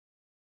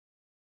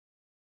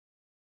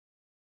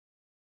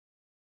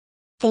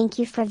Thank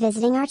you for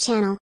visiting our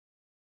channel.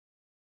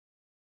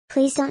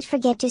 Please don't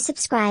forget to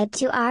subscribe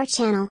to our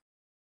channel.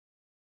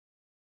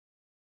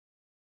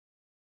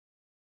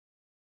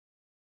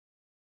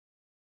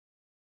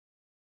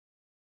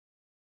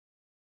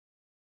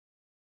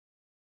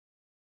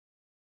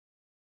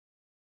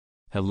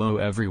 Hello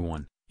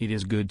everyone, it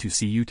is good to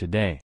see you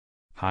today.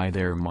 Hi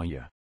there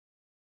Maya.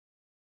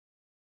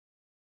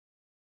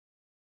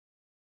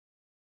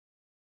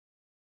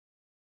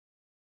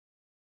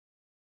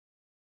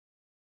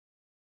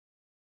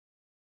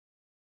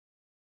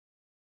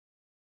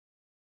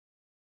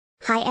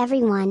 Hi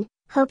everyone,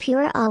 hope you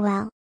are all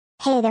well.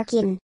 Hey there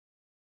Keaton.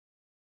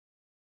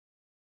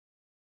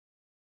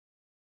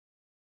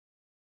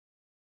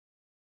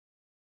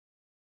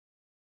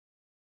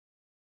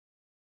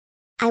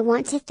 I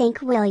want to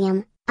thank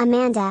William,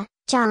 Amanda,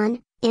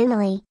 John,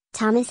 Emily,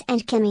 Thomas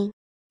and Kimmy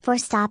for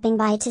stopping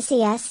by to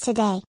see us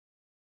today.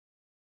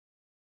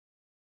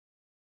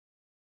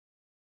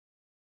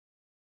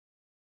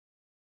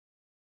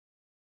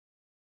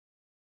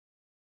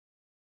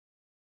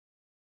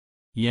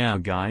 Yeah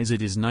guys,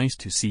 it is nice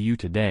to see you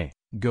today.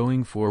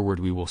 Going forward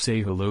we will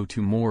say hello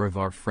to more of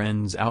our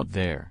friends out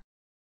there.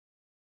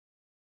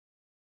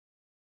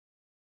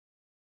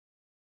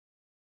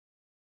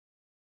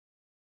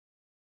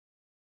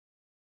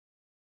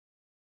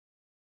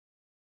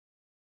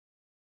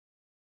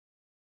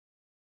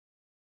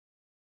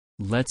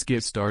 Let's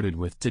get started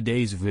with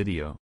today's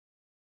video.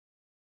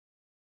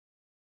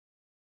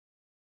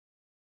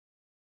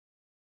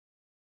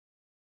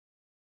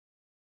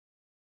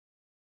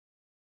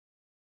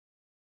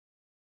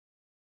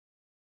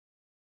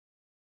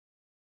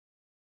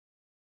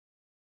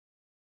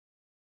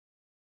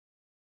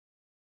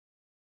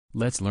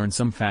 Let's learn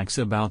some facts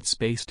about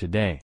space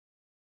today.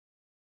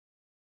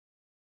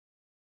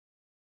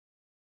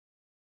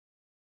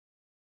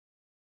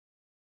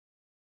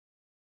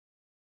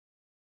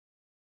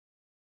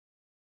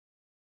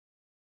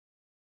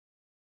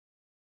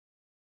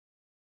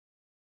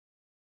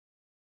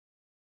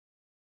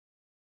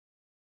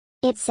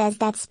 It says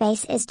that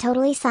space is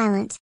totally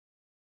silent.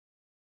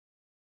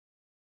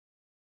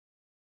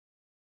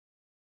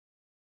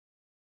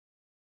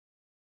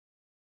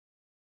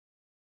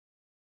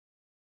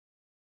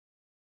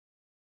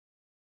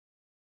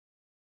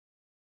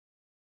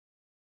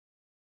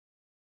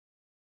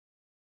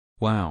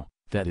 Wow,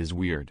 that is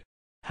weird.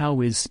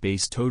 How is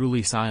space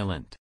totally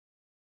silent?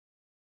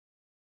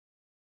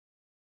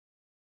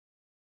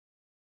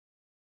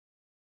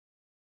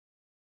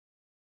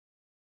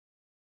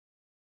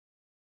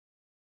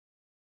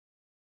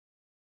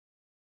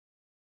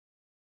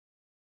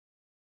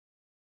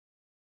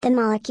 The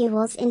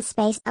molecules in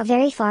space are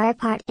very far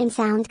apart and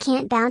sound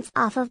can't bounce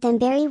off of them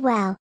very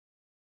well.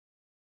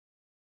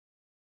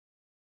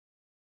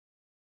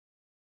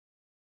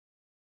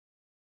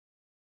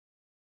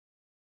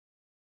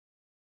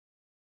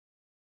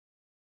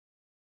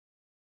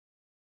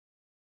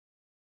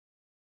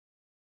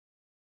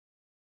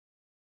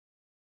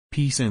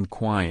 Peace and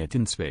quiet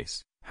in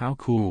space, how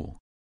cool.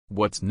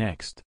 What's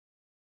next?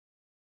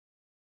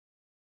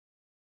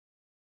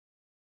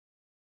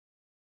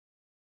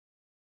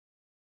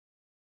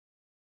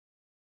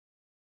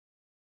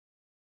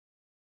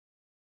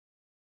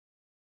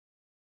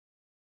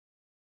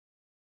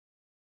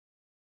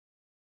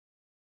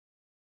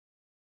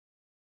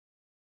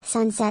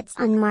 Sunsets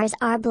on Mars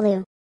are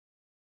blue.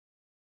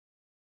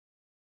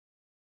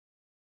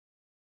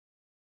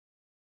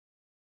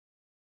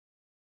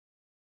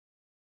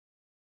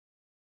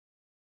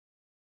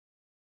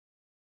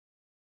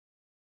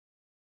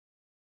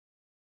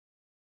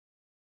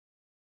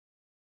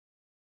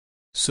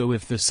 So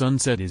if the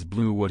sunset is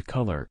blue, what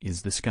color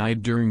is the sky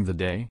during the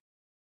day?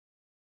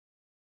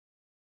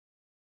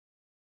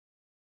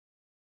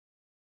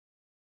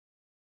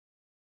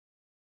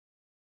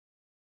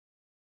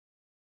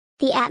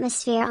 The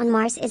atmosphere on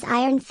Mars is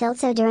iron-filled,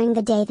 so during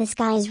the day the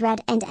sky is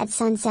red and at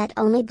sunset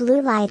only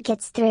blue light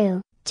gets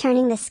through,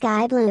 turning the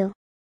sky blue.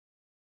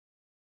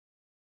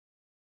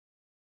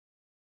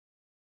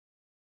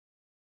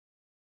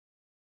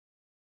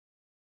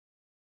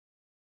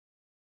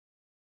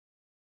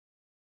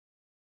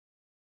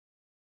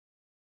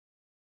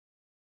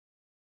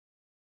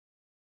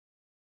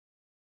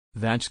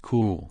 That's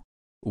cool.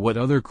 What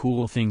other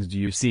cool things do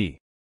you see?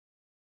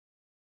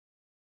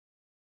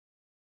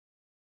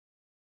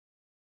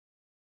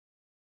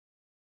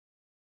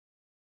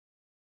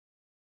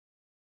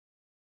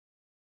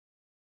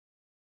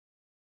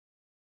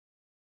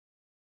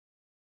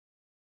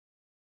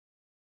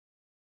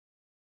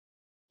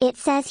 It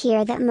says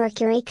here that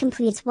Mercury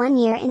completes 1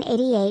 year in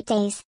 88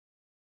 days.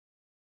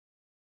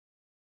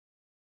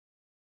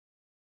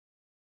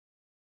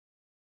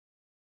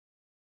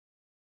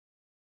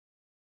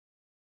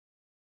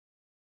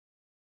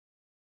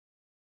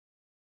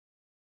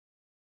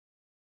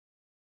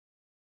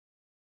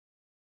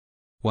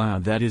 Wow,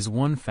 that is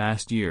one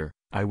fast year.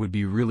 I would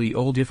be really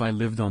old if I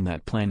lived on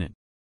that planet.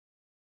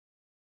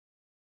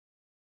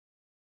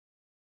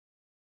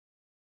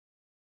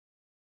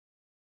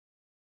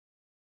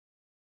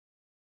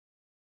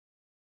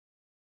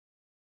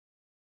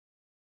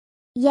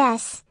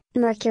 Yes,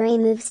 Mercury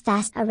moves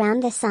fast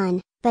around the Sun,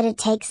 but it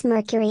takes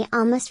Mercury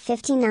almost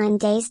 59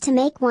 days to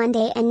make one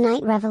day and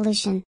night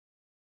revolution.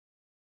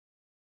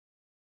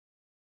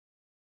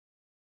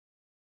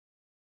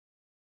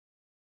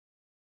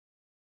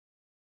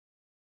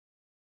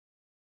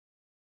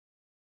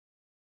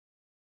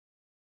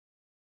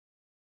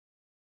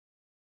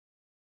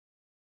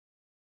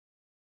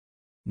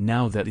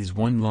 Now that is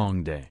one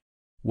long day.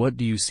 What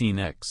do you see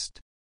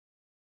next?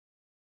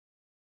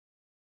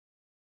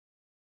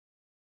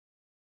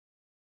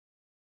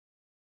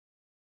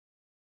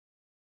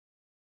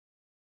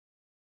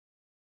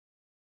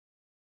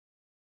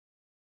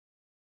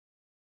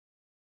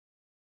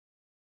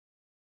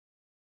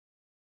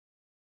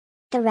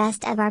 The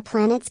rest of our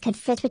planets could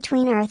fit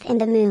between Earth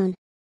and the Moon.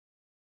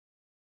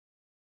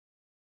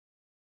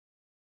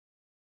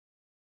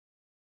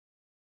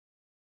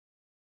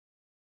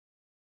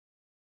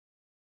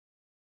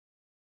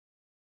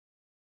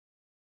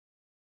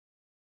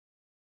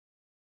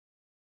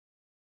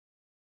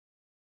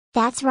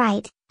 That's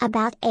right,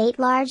 about 8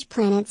 large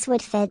planets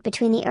would fit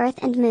between the Earth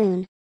and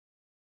Moon.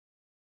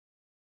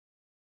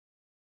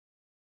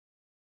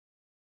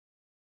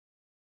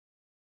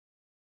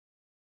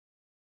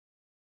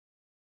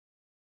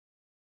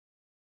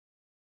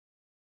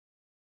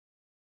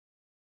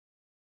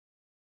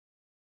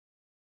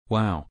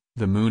 Wow,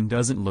 the Moon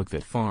doesn't look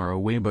that far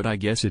away, but I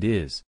guess it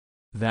is.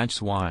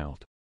 That's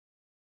wild.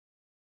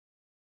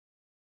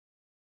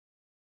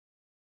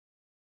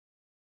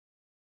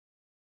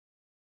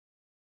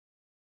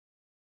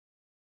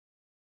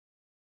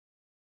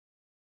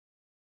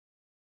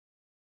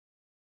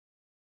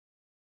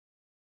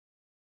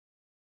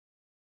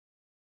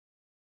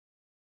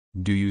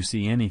 Do you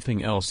see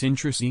anything else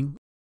interesting?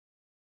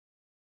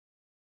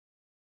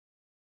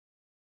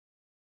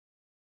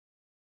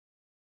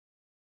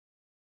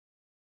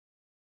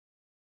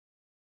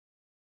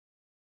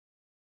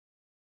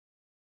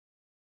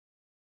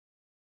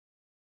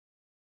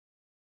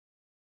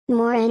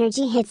 More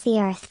energy hits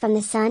the Earth from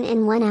the Sun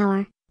in 1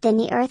 hour, than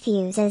the Earth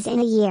uses in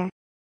a year.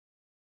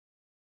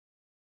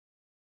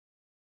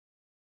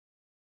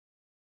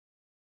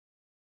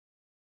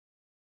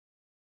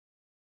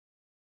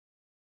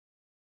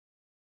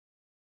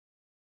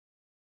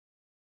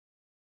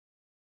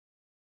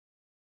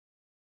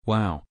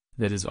 Wow,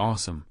 that is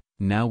awesome.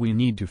 Now we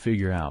need to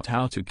figure out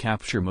how to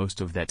capture most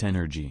of that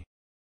energy.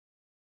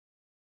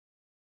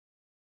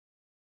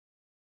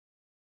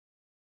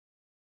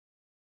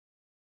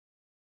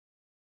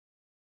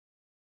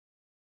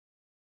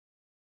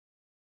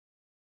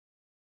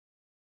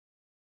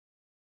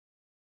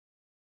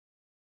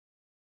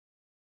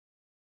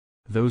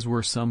 Those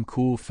were some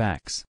cool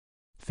facts.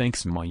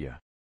 Thanks, Maya.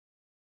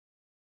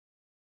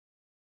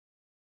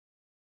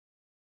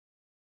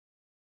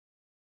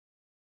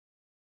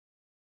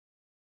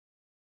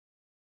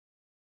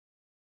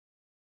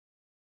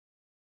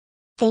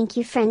 Thank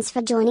you friends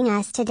for joining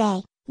us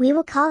today. We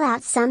will call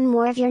out some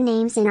more of your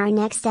names in our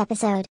next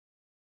episode.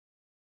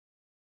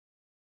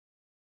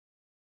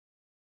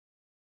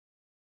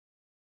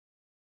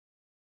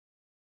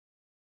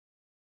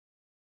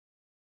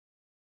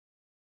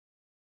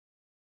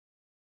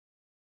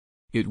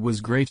 It was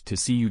great to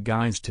see you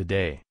guys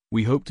today.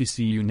 We hope to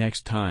see you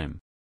next time.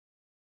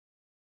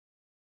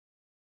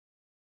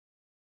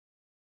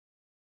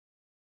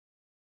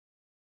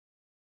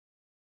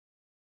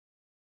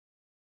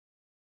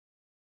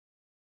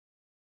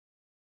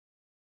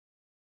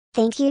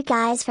 Thank you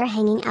guys for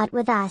hanging out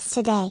with us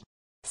today.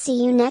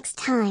 See you next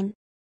time.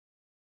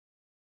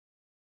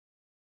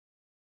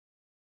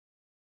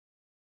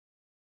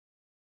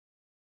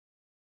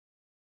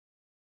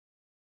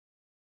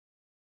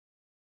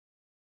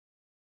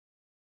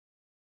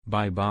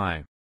 Bye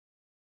bye.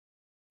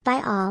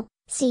 Bye all,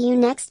 see you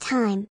next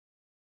time.